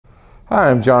Hi,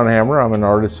 I'm John Hammer. I'm an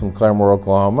artist from Claremore,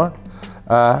 Oklahoma.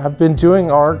 I've been doing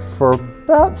art for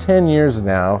about 10 years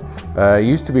now. It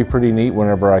used to be pretty neat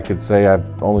whenever I could say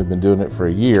I've only been doing it for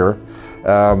a year.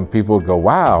 People would go,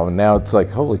 wow, and now it's like,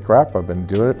 holy crap, I've been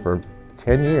doing it for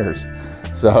 10 years.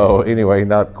 So anyway,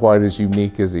 not quite as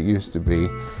unique as it used to be.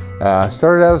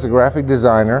 Started out as a graphic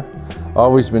designer.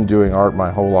 Always been doing art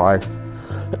my whole life.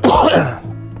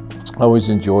 Always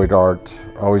enjoyed art,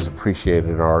 always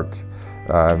appreciated art.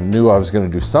 Knew I was going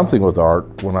to do something with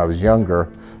art when I was younger,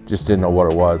 just didn't know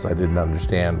what it was. I didn't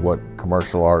understand what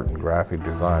commercial art and graphic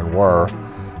design were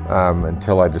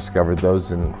until I discovered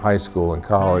those in high school and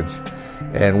college,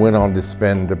 and went on to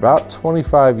spend about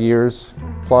 25 years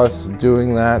plus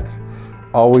doing that,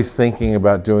 always thinking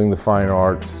about doing the fine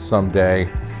art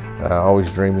someday,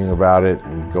 always dreaming about it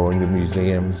and going to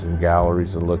museums and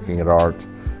galleries and looking at art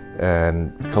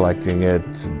and collecting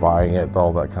it, and buying it,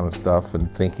 all that kind of stuff,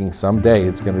 and thinking someday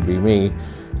it's going to be me.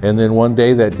 And then one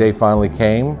day, that day finally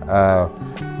came.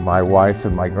 My wife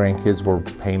and my grandkids were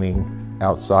painting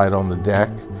outside on the deck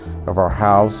of our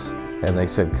house, and they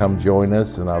said, come join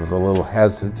us. And I was a little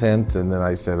hesitant, and then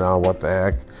I said, oh, what the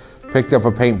heck? Picked up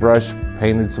a paintbrush,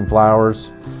 painted some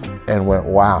flowers, and went,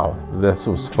 wow, this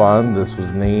was fun, this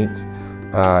was neat.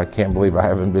 I can't believe I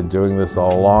haven't been doing this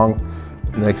all along.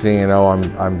 Next thing you know,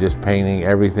 I'm just painting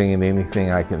everything and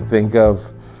anything I can think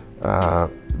of.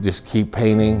 Just keep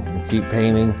painting and keep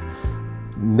painting.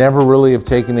 Never really have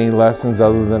taken any lessons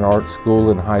other than art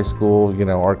school in high school, you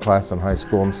know, art class in high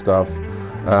school and stuff.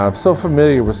 So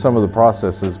familiar with some of the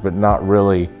processes, but not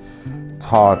really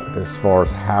taught as far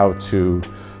as how to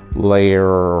layer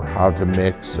or how to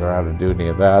mix or how to do any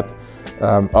of that.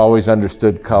 Always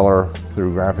understood color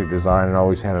through graphic design and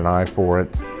always had an eye for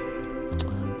it.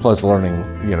 Plus learning,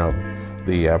 you know,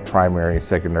 the primary and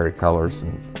secondary colors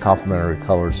and complementary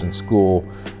colors in school,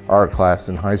 art class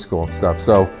in high school and stuff.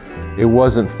 So it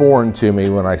wasn't foreign to me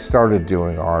when I started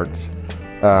doing art.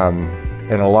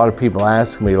 And a lot of people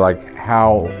ask me, like,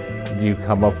 how do you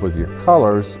come up with your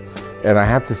colors? And I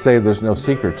have to say there's no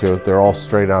secret to it. They're all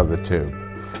straight out of the tube.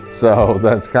 So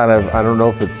that's kind of, I don't know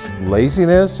if it's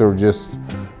laziness or just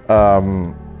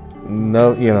no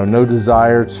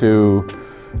desire to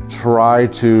try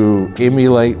to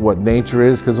emulate what nature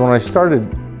is. Because when I started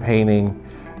painting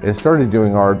and started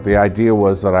doing art, the idea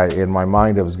was that in my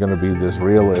mind I was going to be this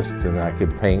realist and I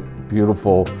could paint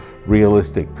beautiful,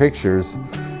 realistic pictures.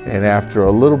 And after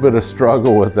a little bit of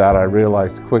struggle with that, I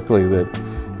realized quickly that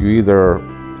you either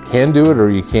can do it or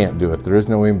you can't do it. There is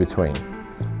no in between.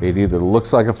 It either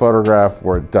looks like a photograph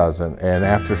or it doesn't. And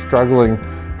after struggling,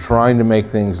 trying to make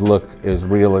things look as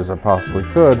real as I possibly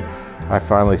could, I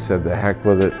finally said, the heck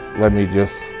with it, let me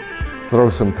just throw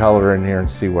some color in here and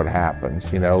see what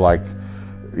happens. You know, like,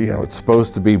 you know, it's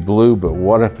supposed to be blue, but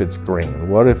what if it's green?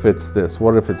 What if it's this?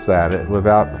 What if it's that?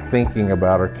 Without thinking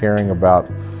about or caring about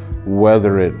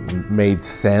whether it made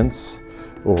sense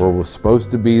or was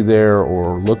supposed to be there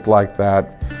or looked like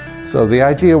that. So the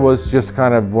idea was just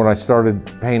kind of, when I started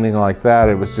painting like that,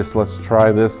 it was just, let's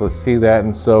try this, let's see that.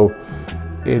 And so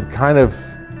it kind of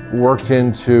worked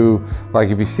into, like,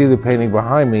 if you see the painting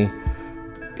behind me,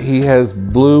 he has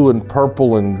blue and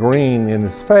purple and green in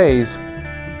his face,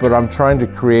 but I'm trying to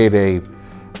create a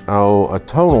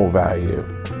tonal value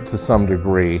to some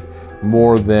degree,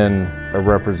 more than a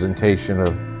representation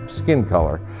of skin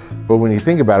color. But when you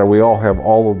think about it, we all have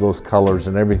all of those colors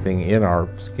and everything in our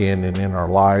skin and in our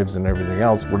lives and everything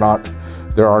else.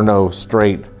 There are no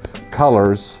straight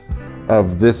colors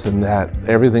of this and that.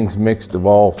 Everything's mixed of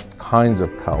all kinds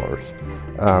of colors.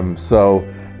 So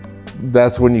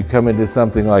that's when you come into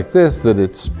something like this, that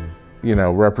it's, you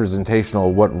know,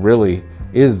 representational of what really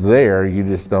is there, you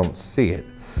just don't see it.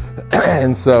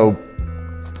 And so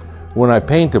when I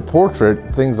paint a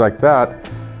portrait, things like that,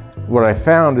 what I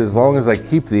found is, as long as I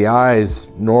keep the eyes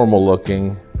normal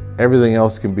looking, everything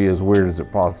else can be as weird as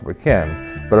it possibly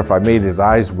can. But if I made his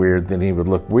eyes weird, then he would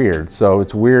look weird. So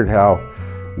it's weird how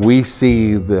we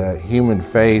see the human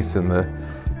face and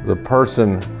the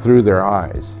person through their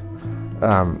eyes.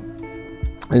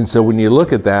 And so when you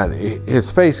look at that, his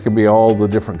face can be all the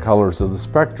different colors of the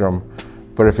spectrum,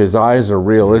 but if his eyes are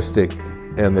realistic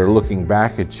and they're looking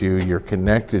back at you, you're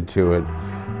connected to it,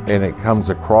 and it comes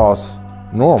across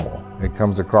normal. It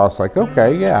comes across like,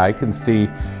 okay, yeah, I can see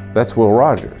that's Will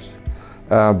Rogers.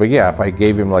 But yeah, if I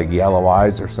gave him like yellow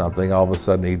eyes or something, all of a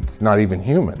sudden he's not even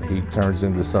human. He turns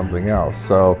into something else.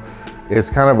 So it's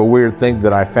kind of a weird thing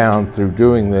that I found through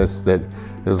doing this, that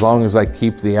as long as I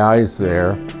keep the eyes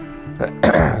there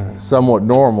somewhat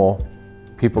normal,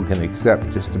 people can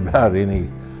accept just about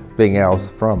anything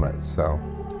else from it. So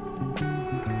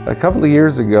A couple of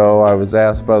years ago, I was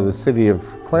asked by the city of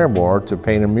Claremore to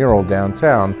paint a mural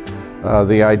downtown.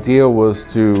 The idea was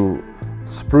to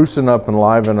sprucing up and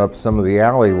liven up some of the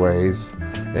alleyways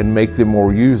and make them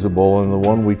more usable. And the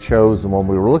one we chose and one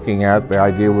we were looking at, the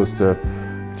idea was to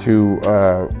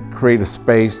create a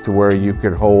space to where you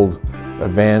could hold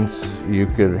events, you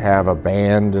could have a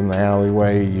band in the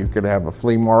alleyway, you could have a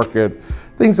flea market,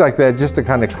 things like that, just to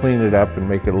kind of clean it up and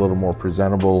make it a little more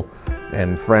presentable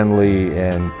and friendly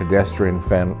and pedestrian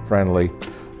friendly.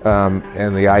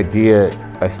 And the idea,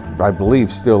 I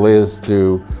believe, still is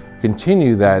to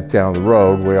continue that down the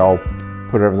road. We all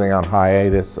put everything on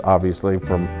hiatus, obviously,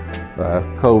 from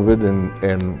COVID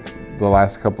and the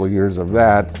last couple of years of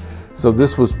that. So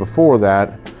this was before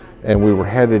that, and we were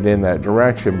headed in that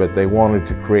direction, but they wanted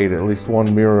to create at least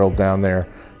one mural down there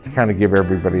to kind of give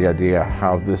everybody an idea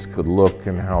how this could look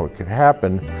and how it could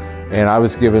happen. And I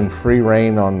was given free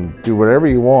rein on do whatever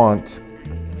you want,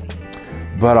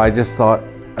 but I just thought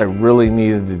I really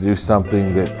needed to do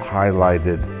something that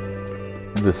highlighted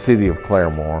the city of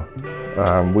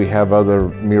Claremore. We have other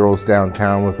murals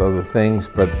downtown with other things,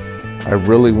 but I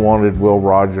really wanted Will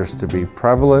Rogers to be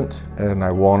prevalent, and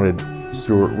I wanted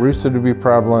Stuart Russo to be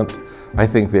prevalent. I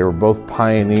think they were both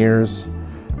pioneers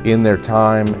in their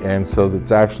time, and so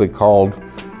it's actually called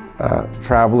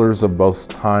Travelers of both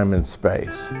time and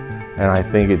space. And I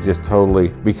think it just totally,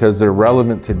 because they're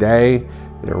relevant today,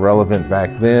 they're relevant back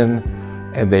then,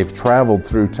 and they've traveled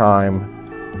through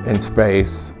time and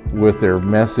space with their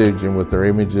message and with their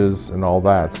images and all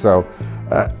that. So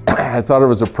I thought it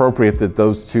was appropriate that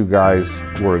those two guys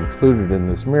were included in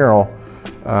this mural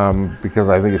because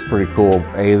I think it's pretty cool,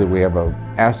 A, that we have an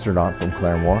astronaut from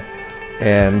Claremore,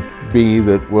 and B,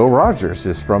 that Will Rogers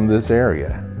is from this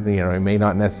area. You know, he may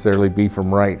not necessarily be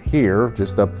from right here,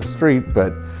 just up the street,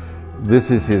 but this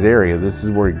is his area. This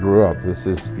is where he grew up. This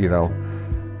is, you know,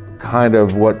 kind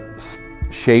of what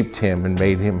shaped him and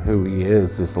made him who he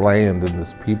is, this land and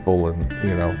this people and,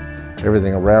 you know,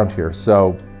 everything around here.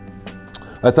 So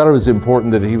I thought it was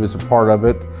important that he was a part of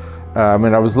it.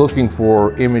 And I was looking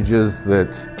for images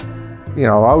that, you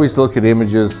know, I always look at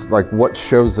images like what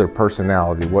shows their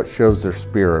personality, what shows their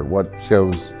spirit, what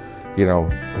shows, you know,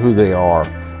 who they are.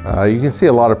 You can see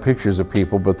a lot of pictures of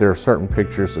people, but there are certain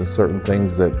pictures and certain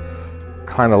things that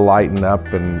kind of lighten up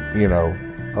and, you know,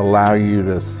 allow you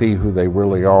to see who they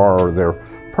really are or their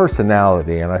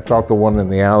personality. And I thought the one in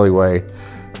the alleyway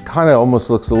kind of almost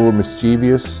looks a little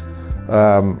mischievous,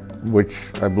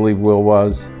 which I believe Will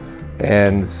was.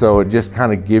 And so it just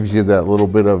kind of gives you that little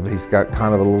bit of, he's got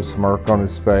kind of a little smirk on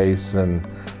his face, and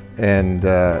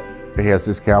he has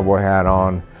this cowboy hat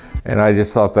on. And I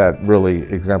just thought that really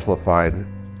exemplified,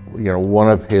 you know,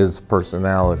 one of his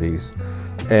personalities.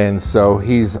 And so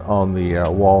he's on the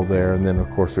wall there. And then of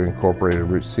course we incorporated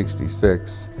Route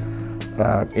 66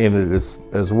 in it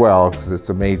as well, because it's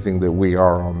amazing that we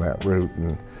are on that route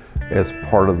and as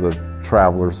part of the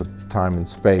travelers of time and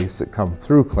space that come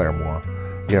through Claremore.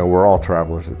 You know, we're all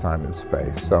travelers of time and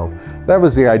space. So that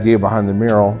was the idea behind the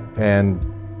mural. And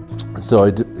so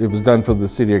it was done for the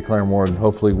city of Claremore, and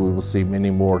hopefully we will see many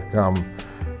more come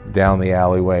down the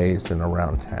alleyways and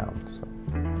around town.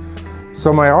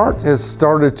 So my art has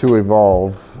started to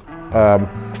evolve.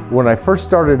 When I first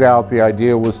started out, the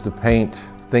idea was to paint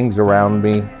things around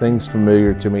me, things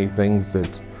familiar to me, things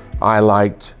that I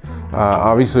liked.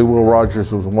 Obviously Will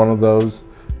Rogers was one of those,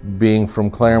 being from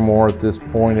Claremore at this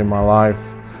point in my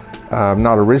life.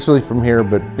 Not originally from here,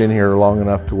 but been here long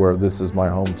enough to where this is my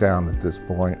hometown at this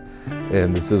point,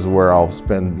 and this is where I'll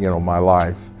spend, you know, my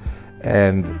life.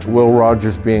 And Will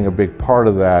Rogers being a big part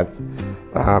of that,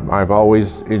 I've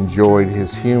always enjoyed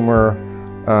his humor,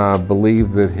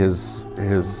 believe that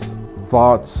his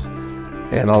thoughts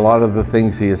and a lot of the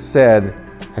things he has said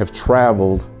have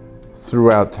traveled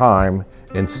throughout time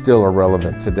and still are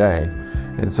relevant today.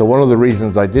 And so one of the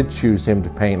reasons I did choose him to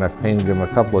paint, I've painted him a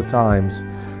couple of times,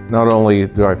 not only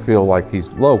do I feel like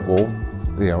he's local,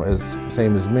 you know,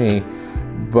 same as me,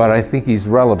 but I think he's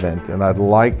relevant, and I'd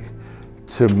like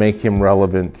to make him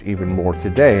relevant even more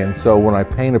today. And so when I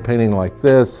paint a painting like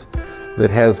this that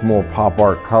has more pop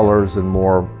art colors and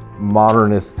more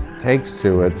modernist takes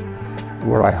to it,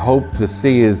 what I hope to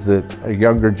see is that a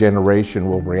younger generation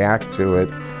will react to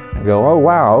it and go, oh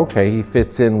wow, okay, he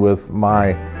fits in with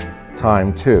my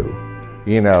time too.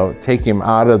 You know, take him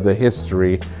out of the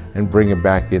history and bring him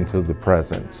back into the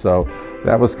present. So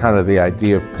that was kind of the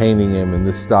idea of painting him in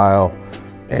this style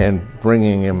and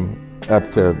bringing him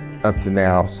up to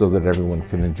now so that everyone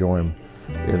can enjoy him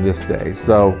in this day.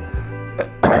 So,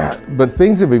 but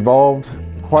things have evolved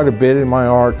quite a bit in my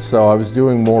art. So I was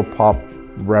doing more pop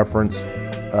reference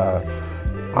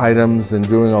items and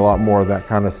doing a lot more of that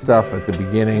kind of stuff at the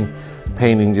beginning,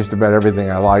 painting just about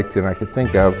everything I liked and I could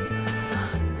think of.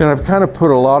 And I've kind of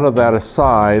put a lot of that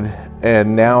aside,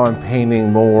 and now I'm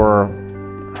painting more.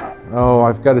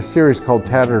 I've got a series called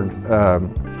Tattered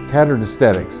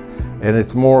Aesthetics, and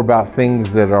it's more about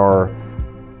things that are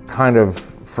kind of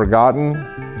forgotten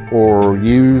or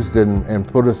used and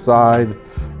put aside,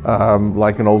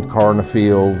 like an old car in a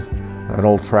field, an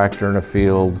old tractor in a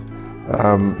field,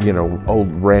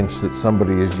 old wrench that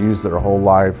somebody has used their whole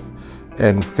life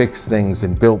and fixed things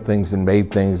and built things and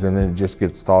made things, and then it just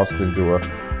gets tossed into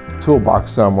a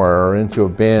toolbox somewhere or into a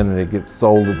bin and it gets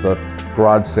sold at the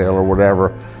garage sale or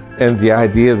whatever. And the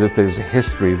idea that there's a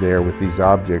history there with these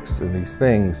objects and these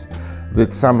things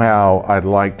that somehow I'd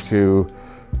like to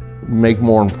make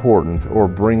more important or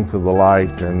bring to the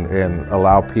light and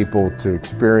allow people to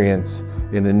experience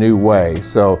in a new way.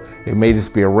 So it may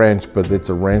just be a wrench, but it's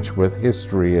a wrench with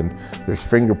history, and there's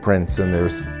fingerprints and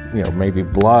there's maybe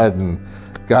blood and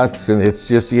guts, and it's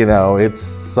just it's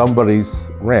somebody's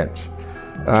wrench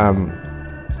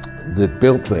that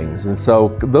built things. And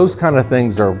so those kind of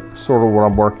things are sort of what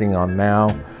I'm working on now.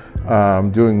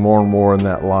 Doing more and more in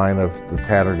that line of the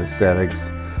tattered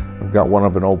aesthetics. I've got one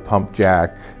of an old pump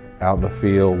jack out in the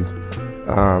field,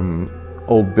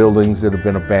 old buildings that have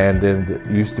been abandoned that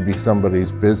used to be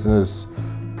somebody's business,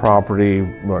 property,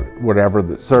 whatever,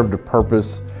 that served a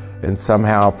purpose, and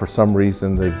somehow for some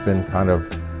reason they've been kind of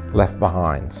left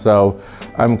behind. So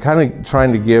I'm kind of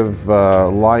trying to give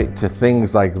light to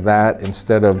things like that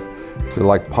instead of to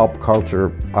like pop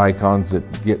culture icons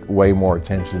that get way more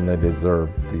attention than they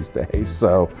deserve these days.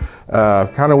 So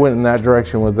kind of went in that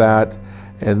direction with that.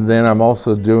 And then I'm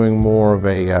also doing more of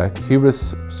a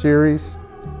Cubist series.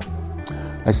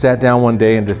 I sat down one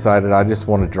day and decided I just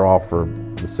want to draw for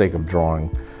the sake of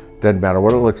drawing. Doesn't matter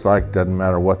what it looks like, doesn't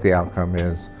matter what the outcome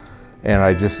is. And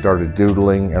I just started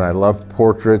doodling, and I loved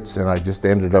portraits, and I just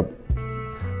ended up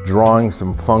drawing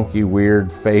some funky,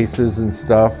 weird faces and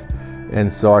stuff.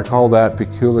 And so I call that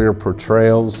Peculiar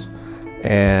Portrayals,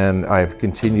 and I've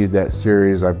continued that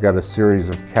series. I've got a series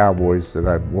of cowboys that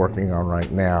I'm working on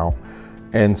right now.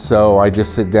 And so I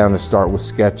just sit down and start with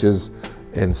sketches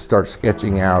and start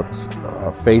sketching out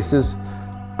faces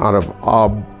out of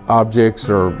objects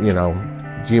or,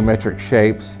 geometric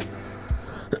shapes.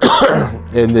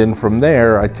 And then from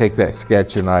there, I take that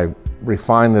sketch and I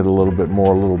refine it a little bit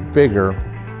more, a little bigger.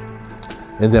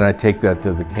 And then I take that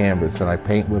to the canvas and I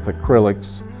paint with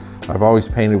acrylics. I've always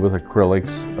painted with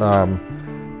acrylics.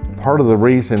 Part of the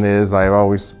reason is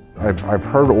I've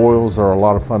heard oils are a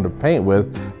lot of fun to paint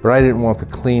with, but I didn't want to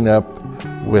clean up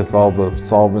with all the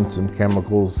solvents and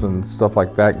chemicals and stuff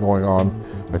like that going on.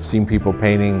 I've seen people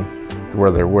painting where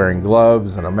they're wearing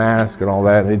gloves and a mask and all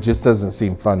that, and it just doesn't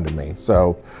seem fun to me.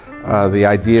 So the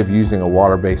idea of using a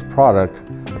water-based product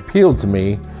appealed to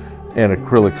me, and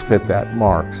acrylics fit that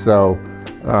mark. So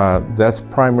that's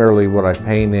primarily what I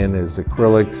paint in is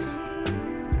acrylics.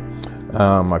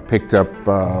 I picked up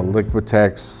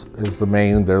Liquitex is the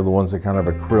main. They're the ones that kind of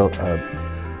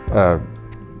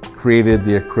created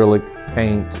the acrylic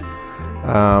paint.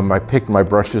 I picked my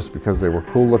brushes because they were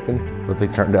cool looking, but they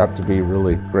turned out to be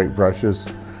really great brushes.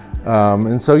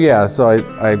 And so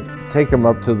I take them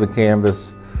up to the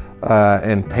canvas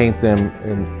and paint them,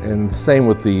 and same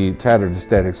with the Tattered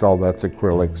Aesthetics, all that's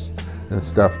acrylics and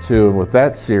stuff too. And with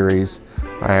that series,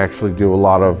 I actually do a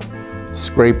lot of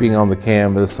scraping on the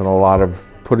canvas and a lot of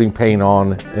putting paint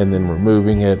on and then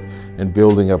removing it and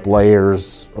building up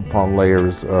layers upon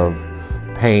layers of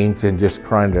paint and just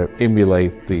trying to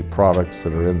emulate the products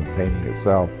that are in the painting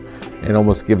itself and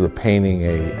almost give the painting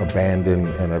a abandoned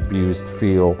and abused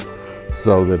feel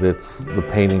so that the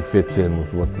painting fits in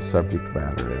with what the subject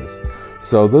matter is.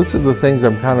 So those are the things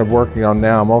I'm kind of working on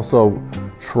now. I'm also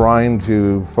trying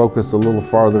to focus a little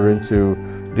farther into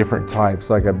different types.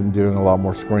 Like I've been doing a lot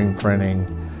more screen printing,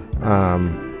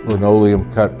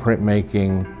 linoleum cut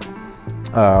printmaking.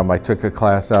 I took a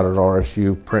class out at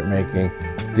RSU, printmaking,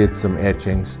 did some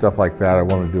etching, stuff like that. I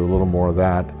want to do a little more of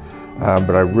that,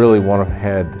 but I really want to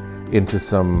head into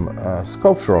some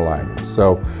sculptural items.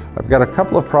 So I've got a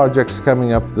couple of projects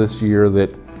coming up this year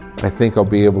that I think I'll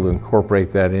be able to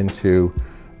incorporate that into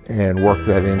and work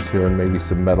that into, and maybe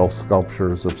some metal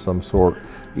sculptures of some sort,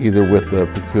 either with the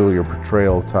Peculiar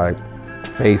Portrayal type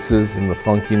faces and the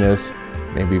funkiness,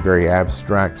 maybe very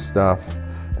abstract stuff.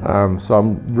 So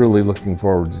I'm really looking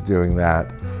forward to doing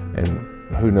that, and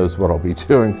who knows what I'll be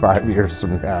doing 5 years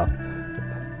from now.